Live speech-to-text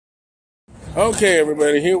Okay,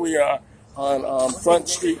 everybody, here we are on Front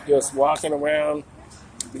Street, just walking around.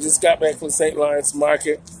 We just got back from St. Lawrence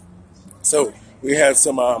Market, so we had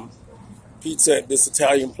some pizza at this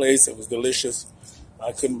Italian place. It was delicious.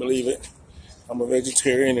 I couldn't believe it. I'm a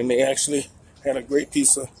vegetarian, and they actually had a great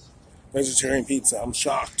pizza, vegetarian pizza. I'm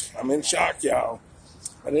shocked. I'm in shock, y'all.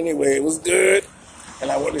 But anyway, it was good,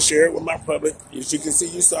 and I want to share it with my public. As you can see,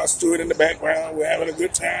 you saw Stuart in the background. We're having a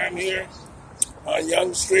good time here on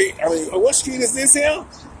Young Street. What street is this here?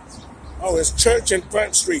 Oh, it's Church and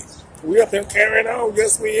Front Street. We up here carrying on.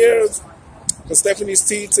 Yes, we is. For Stephanie's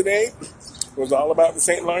Tea today was all about the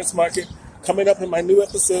St. Lawrence Market. Coming up in my new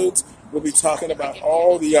episodes, we'll be talking about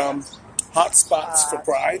all the hot spots for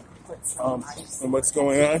Pride and what's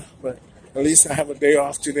going on. But at least I have a day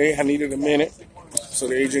off today. I needed a minute, so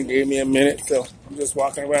the agent gave me a minute. So I'm just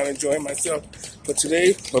walking around enjoying myself. But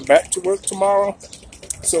today, we're back to work tomorrow.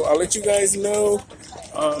 So I'll let you guys know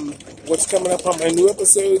what's coming up on my new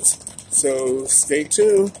episodes. So stay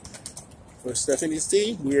tuned. For Stephanie's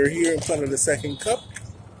Tea, we are here in front of the Second Cup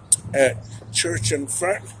at Church and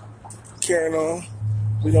Front. Carrying on.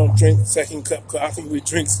 We don't drink Second Cup coffee. We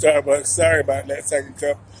drink Starbucks. Sorry about that, Second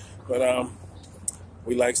Cup. But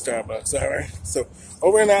we like Starbucks, all right? So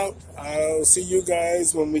over and out. I'll see you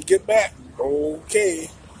guys when we get back.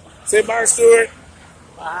 Okay. Say bye, Stuart.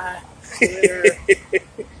 Bye. Later.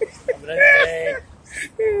 Have a nice day.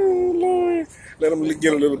 Oh, Lord. Let them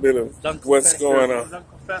get a little bit of Uncle what's Fester. going on.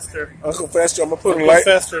 Uncle Fester. Uncle Fester, I'm going to put a Uncle light.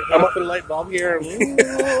 Fester. I'm going to put a light bulb here.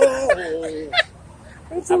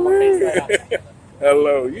 That's hilarious.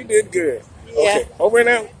 Hello, you did good. Yeah. Okay, over and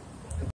out.